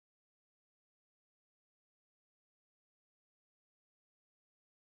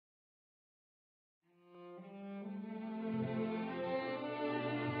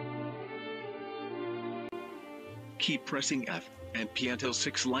Keep pressing F and P until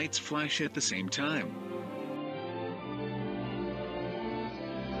 6 lights flash at the same time.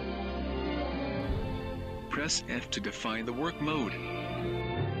 Press F to define the work mode.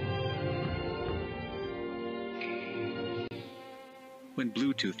 When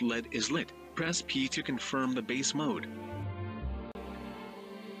Bluetooth LED is lit, press P to confirm the base mode.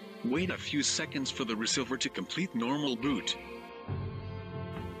 Wait a few seconds for the receiver to complete normal boot.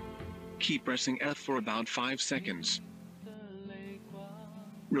 Keep pressing F for about 5 seconds.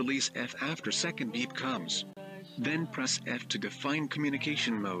 Release F after second beep comes. Then press F to define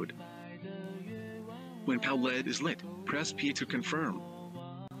communication mode. When POW LED is lit, press P to confirm.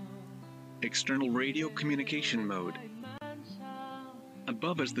 External radio communication mode.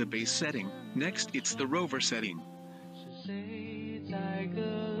 Above is the base setting, next it's the Rover setting.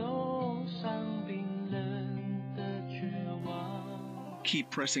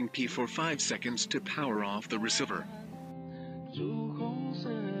 Keep pressing P for 5 seconds to power off the receiver.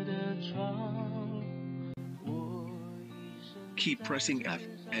 Keep pressing F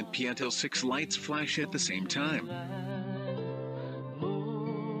and P until 6 lights flash at the same time.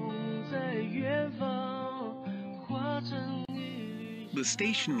 The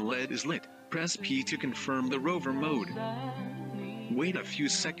station LED is lit. Press P to confirm the Rover mode. Wait a few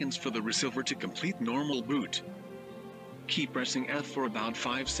seconds for the receiver to complete normal boot. Keep pressing F for about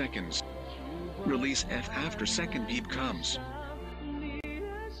 5 seconds. Release F after second beep comes.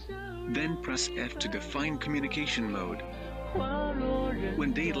 Then press F to define communication mode.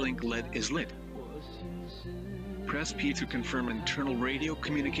 When data link LED is lit, press P to confirm internal radio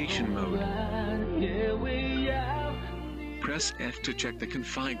communication mode. Press F to check the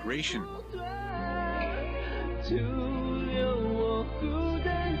configuration.